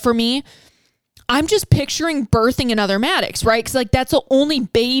mean? So like for me, I'm just picturing birthing another Maddox, right? Because like that's the only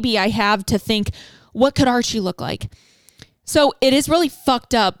baby I have to think, what could Archie look like? So it is really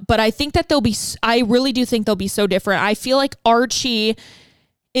fucked up, but I think that I really do think they'll be so different. I feel like Archie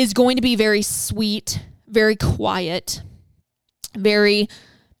is going to be very sweet, very quiet, very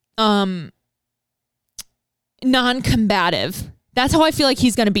non-combative. That's how I feel like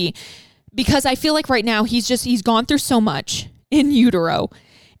he's going to be, because I feel like right now he's gone through so much in utero.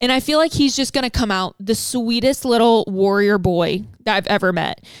 And I feel like he's just going to come out the sweetest little warrior boy that I've ever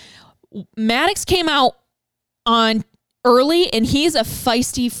met. Maddox came out on early and he's a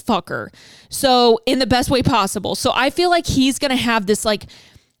feisty fucker. So in the best way possible. So I feel like he's going to have this like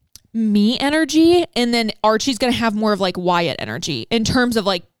me energy, and then Archie's going to have more of like Wyatt energy in terms of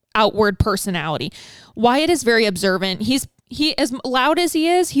like outward personality. Wyatt is very observant. He as loud as he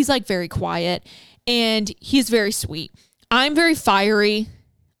is, he's like very quiet and he's very sweet. I'm very fiery.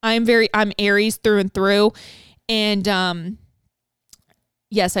 I'm Aries through and through. And,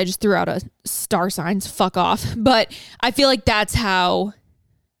 yes, I just threw out a star signs, fuck off. But I feel like that's how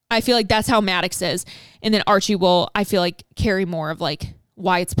Maddox is. And then Archie will, I feel like, carry more of like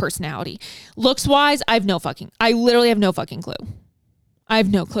why it's personality. Looks wise, I literally have no fucking clue. I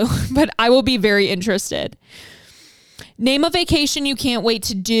have no clue, but I will be very interested. Name a vacation you can't wait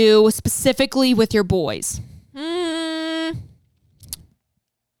to do specifically with your boys.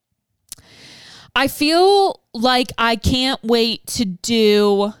 I feel like I can't wait to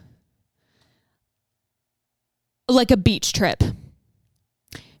do like a beach trip.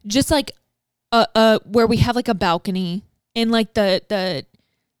 Just like where we have like a balcony and like the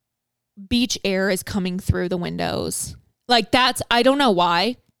beach air is coming through the windows. Like I don't know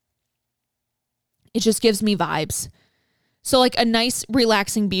why. It just gives me vibes. So like a nice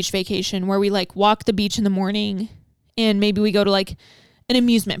relaxing beach vacation where we like walk the beach in the morning and maybe we go to like an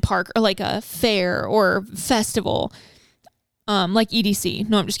amusement park or like a fair or festival, like EDC.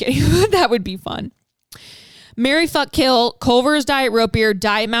 No, I'm just kidding. That would be fun. Marry, fuck, kill, Culver's Diet Root Beer,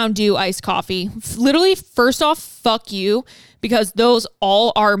 Diet Mountain Dew, iced coffee. Literally, first off, fuck you, because those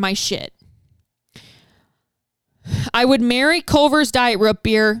all are my shit. I would marry Culver's Diet Root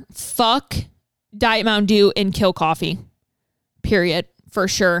Beer, fuck Diet Mountain Dew, and kill coffee. Period. For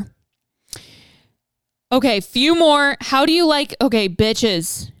sure. Okay, few more. How do you like... Okay,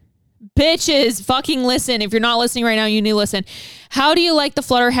 bitches, fucking listen. If you're not listening right now, you need to listen. How do you like the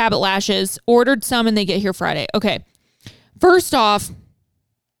Flutter Habit lashes? Ordered some and they get here Friday. Okay. First off,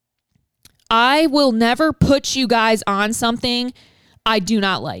 I will never put you guys on something I do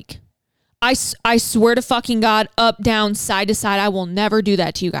not like. I swear to fucking God, up, down, side to side, I will never do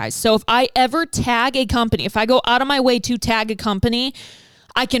that to you guys. So if I ever tag a company, if I go out of my way to tag a company,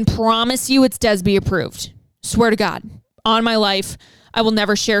 I can promise you it's Desby approved. Swear to God. On my life, I will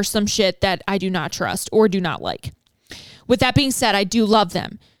never share some shit that I do not trust or do not like. With that being said, I do love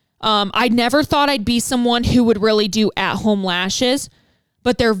them. I never thought I'd be someone who would really do at-home lashes,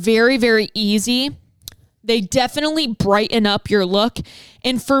 but they're very, very easy. They definitely brighten up your look.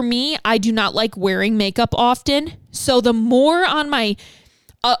 And for me, I do not like wearing makeup often. So the more on my,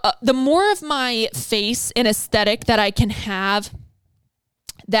 the more of my face and aesthetic that I can have,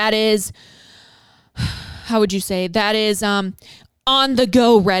 that is, how would you say? That is on the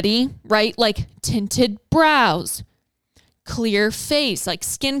go ready, right? Like tinted brows, clear face, like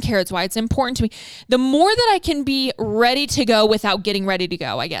skincare. It's why it's important to me. The more that I can be ready to go without getting ready to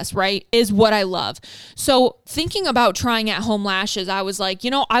go, I guess, right, is what I love. So thinking about trying at home lashes, I was like,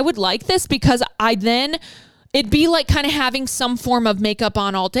 I would like this because it'd be like kind of having some form of makeup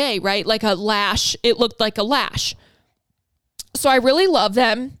on all day, right? Like a lash. It looked like a lash. So I really love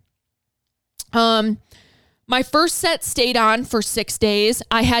them. My first set stayed on for 6 days.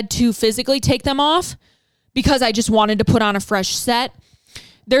 I had to physically take them off because I just wanted to put on a fresh set.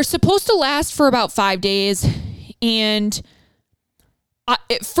 They're supposed to last for about 5 days. And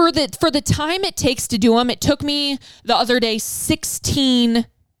for the time it takes to do them, it took me the other day 16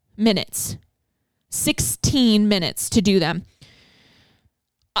 minutes. 16 minutes to do them.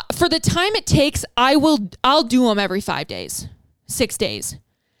 For the time it takes, I'll do them every 5 days, 6 days.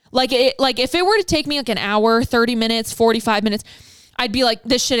 Like if it were to take me like an hour, 30 minutes, 45 minutes, I'd be like,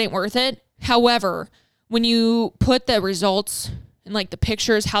 this shit ain't worth it. However, when you put the results and like the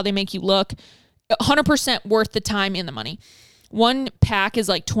pictures, how they make you look, 100% worth the time and the money. One pack is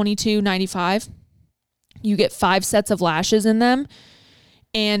like $22.95. You get 5 sets of lashes in them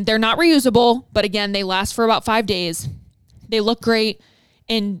and they're not reusable, but again, they last for about 5 days. They look great.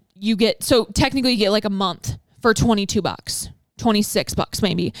 And so technically you get like a month for $22, $26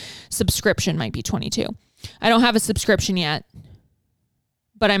 maybe. Subscription might be 22. I don't have a subscription yet,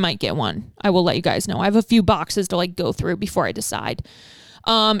 but I might get one. I will let you guys know. I have a few boxes to like go through before I decide.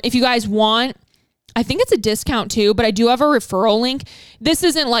 If you guys want, I think it's a discount too, but I do have a referral link. This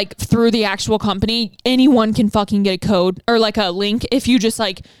isn't like through the actual company. Anyone can fucking get a code or like a link if you just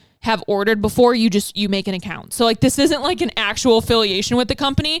like have ordered before, you make an account. So like this isn't like an actual affiliation with the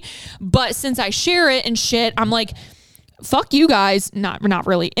company, but since I share it and shit, I'm like, fuck you guys. Not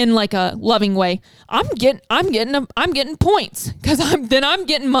really in like a loving way. I'm getting points because I'm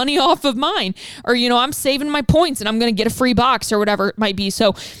getting money off of mine, or, I'm saving my points and I'm going to get a free box or whatever it might be.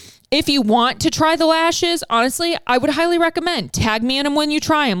 So if you want to try the lashes, honestly, I would highly recommend tag me in them when you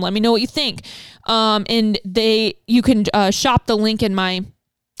try them. Let me know what you think. And you can shop the link in my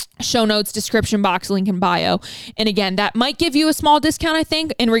show notes, description box, link in bio. And again, that might give you a small discount, I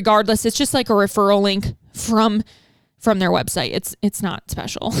think. And regardless, it's just like a referral link from their website. It's not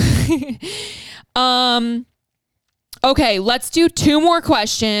special. Okay, let's do 2 more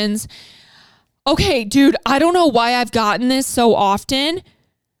questions. Okay, dude, I don't know why I've gotten this so often.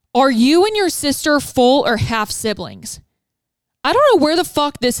 Are you and your sister full or half siblings? I don't know where the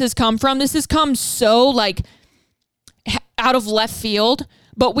fuck this has come from. This has come so like, out of left field,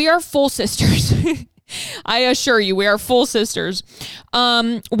 but we are full sisters. I assure you, we are full sisters.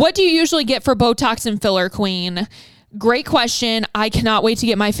 What do you usually get for Botox and filler, Queen? Great question. I cannot wait to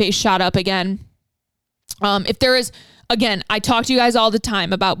get my face shot up again. If there is, again, I talk to you guys all the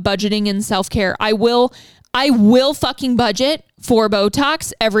time about budgeting and self-care. I will fucking budget for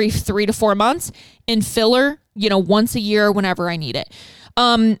Botox every 3 to 4 months and filler, once a year whenever I need it.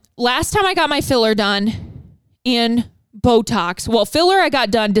 Last time I got my filler done in Botox, filler I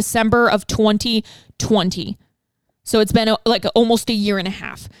got done December of 2020. So it's been like almost a year and a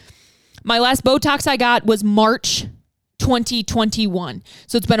half. My last Botox I got was March 2021.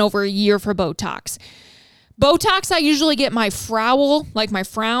 So it's been over a year for Botox. Botox, I usually get my frown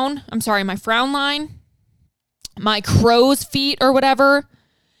line, my crow's feet or whatever,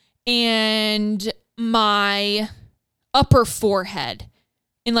 and my upper forehead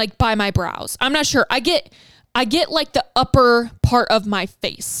and like by my brows. I'm not sure. I get like the upper part of my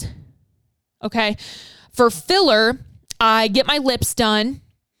face. Okay. For filler, I get my lips done.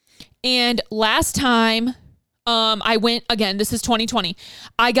 And last time I went, again, this is 2020.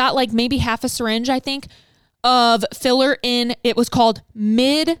 I got like maybe half a syringe, I think, of filler in, it was called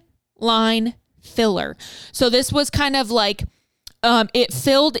midline filler. So this was kind of like, it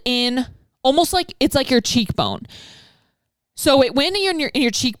filled in almost like, it's like your cheekbone. So it went in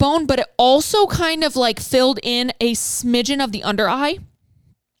your cheekbone, but it also kind of like filled in a smidgen of the under eye.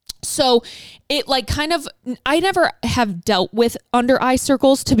 So it like kind of, I never have dealt with under eye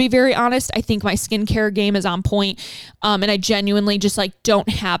circles, to be very honest. I think my skincare game is on point. And I genuinely just like don't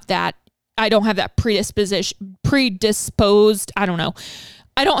have that. I don't have that predisposed. I don't know.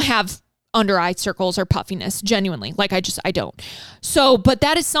 I don't have under eye circles or puffiness, genuinely. Like I don't. So, but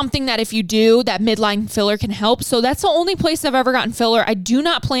that is something that if you do, that midline filler can help. So that's the only place I've ever gotten filler. I do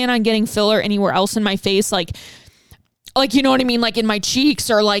not plan on getting filler anywhere else in my face. Like, you know what I mean? Like in my cheeks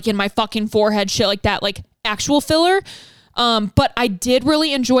or like in my fucking forehead, shit like that, like actual filler. But I did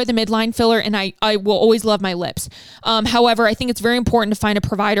really enjoy the midline filler and I will always love my lips. However, I think it's very important to find a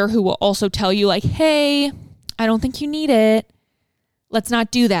provider who will also tell you like, hey, I don't think you need it. Let's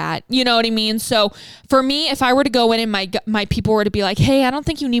not do that. You know what I mean? So for me, if I were to go in and my people were to be like, hey, I don't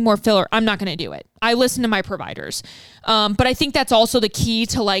think you need more filler, I'm not going to do it. I listen to my providers. But I think that's also the key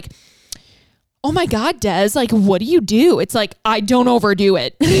to like, oh my God, Des, like, what do you do? It's like, I don't overdo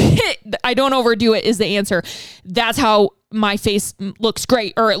it. I don't overdo it is the answer. That's how my face looks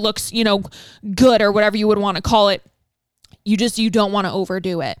great, or it looks, good, or whatever you would want to call it. You don't want to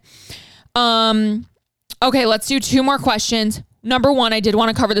overdo it. Okay, let's do 2 more questions. Number 1, I did want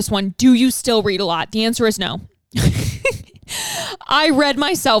to cover this one. Do you still read a lot? The answer is no. I read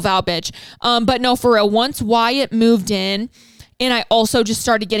myself out, bitch. But no, for real, once Wyatt moved in, and I also just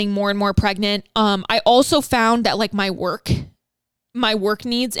started getting more and more pregnant. I also found that like my work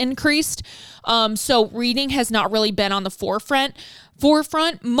needs increased. So reading has not really been on the forefront,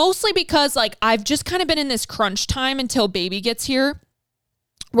 mostly because like I've just kind of been in this crunch time until baby gets here,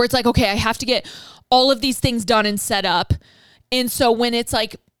 where it's like, okay, I have to get all of these things done and set up. And so when it's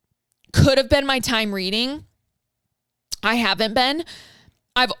like, could have been my time reading, I haven't been.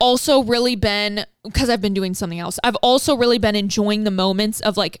 I've also really been, because I've been doing something else, I've also really been enjoying the moments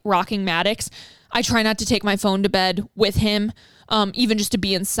of like rocking Maddox. I try not to take my phone to bed with him, even just to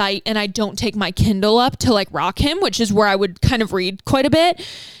be in sight. And I don't take my Kindle up to like rock him, which is where I would kind of read quite a bit.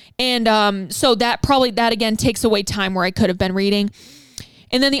 And so that again takes away time where I could have been reading.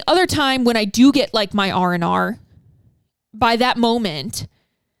 And then the other time when I do get like my R&R, by that moment,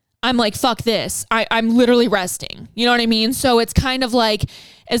 I'm like, fuck this. I'm literally resting. You know what I mean? So it's kind of like,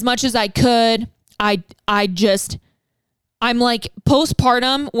 as much as I could, I'm like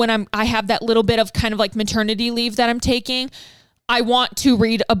postpartum when I have that little bit of kind of like maternity leave that I'm taking. I want to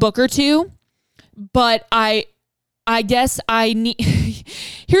read a book or two, but I guess I need,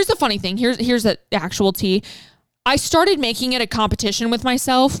 here's the funny thing. Here's the actual tea. I started making it a competition with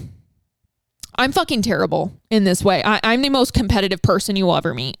myself. I'm fucking terrible in this way. I'm the most competitive person you will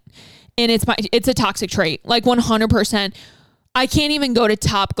ever meet. And it's a toxic trait. Like 100%. I can't even go to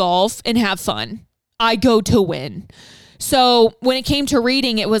Top Golf and have fun. I go to win. So when it came to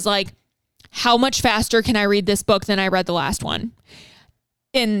reading, it was like, how much faster can I read this book than I read the last one?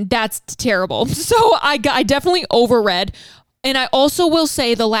 And that's terrible. So I definitely overread. And I also will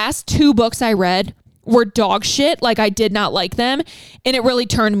say the last 2 books I read were dog shit. Like I did not like them, and it really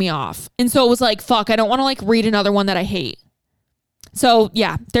turned me off. And so it was like, fuck, I don't want to like read another one that I hate. So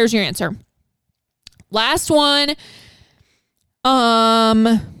yeah, there's your answer. Last one.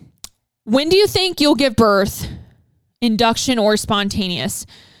 When do you think you'll give birth? Induction or spontaneous?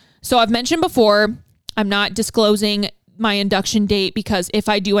 So I've mentioned before, I'm not disclosing my induction date, because if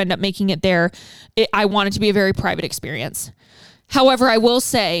I do end up making it there, I want it to be a very private experience. However, I will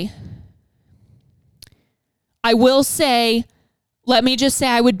say, let me just say,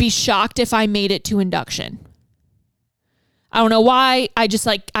 I would be shocked if I made it to induction. I don't know why. I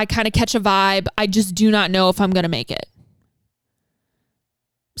kind of catch a vibe. I just do not know if I'm going to make it.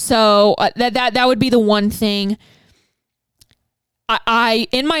 So that would be the one thing. I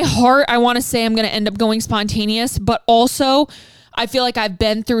in my heart, I want to say I'm going to end up going spontaneous, but also I feel like I've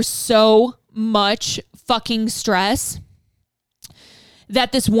been through so much fucking stress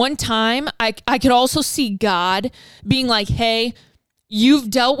that this one time I could also see God being like, hey, you've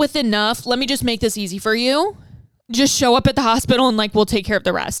dealt with enough. Let me just make this easy for you. Just show up at the hospital and like, we'll take care of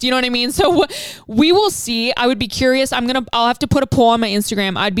the rest. You know what I mean? So we will see. I would be curious. I'll have to put a poll on my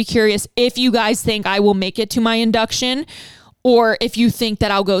Instagram. I'd be curious if you guys think I will make it to my induction, or if you think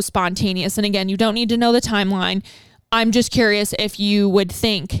that I'll go spontaneous. And again, you don't need to know the timeline. I'm just curious if you would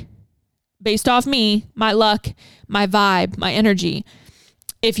think, based off me, my luck, my vibe, my energy,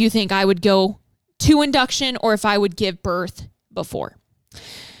 if you think I would go to induction or if I would give birth before.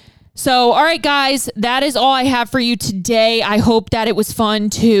 So, all right, guys, that is all I have for you today. I hope that it was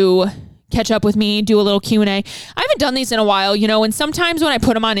fun to catch up with me, do a little Q&A. I haven't done these in a while, and sometimes when I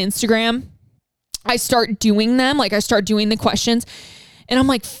put them on Instagram, I start doing them. Like I start doing the questions and I'm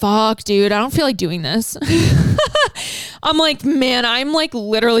like, fuck, dude, I don't feel like doing this. I'm like, man, I'm like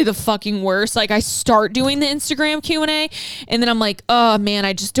literally the fucking worst. Like I start doing the Instagram Q&A and then I'm like, oh man,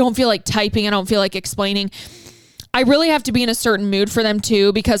 I just don't feel like typing. I don't feel like explaining. I really have to be in a certain mood for them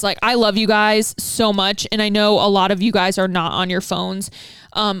too, because like I love you guys so much. And I know a lot of you guys are not on your phones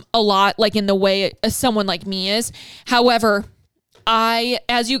a lot, like in the way someone like me is. However,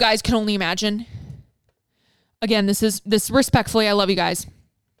 as you guys can only imagine, again, this respectfully, I love you guys.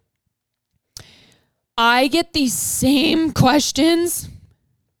 I get these same questions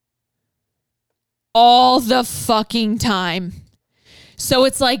all the fucking time. So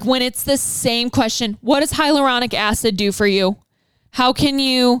it's like when it's the same question, what does hyaluronic acid do for you? How can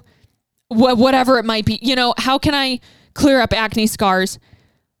you, whatever it might be, how can I clear up acne scars?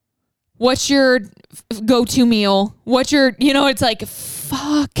 What's your go-to meal? What's your, it's like,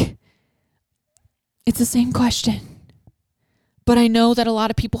 fuck. It's the same question, but I know that a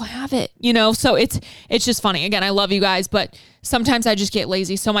lot of people have it, so it's just funny. Again, I love you guys, but sometimes I just get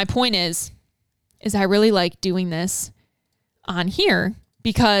lazy. So my point is I really like doing this on here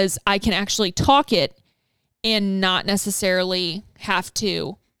because I can actually talk it and not necessarily have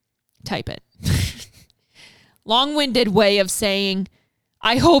to type it. Long-winded way of saying,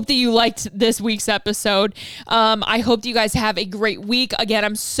 I hope that you liked this week's episode. I hope that you guys have a great week. Again,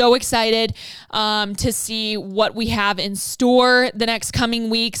 I'm so excited to see what we have in store the next coming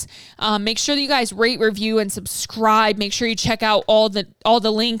weeks. Make sure that you guys rate, review, and subscribe. Make sure you check out all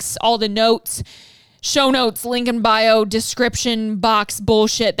the links, all the notes, show notes, link in bio, description box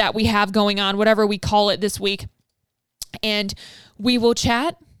bullshit that we have going on, whatever we call it this week. And we will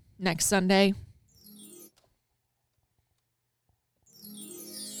chat next Sunday.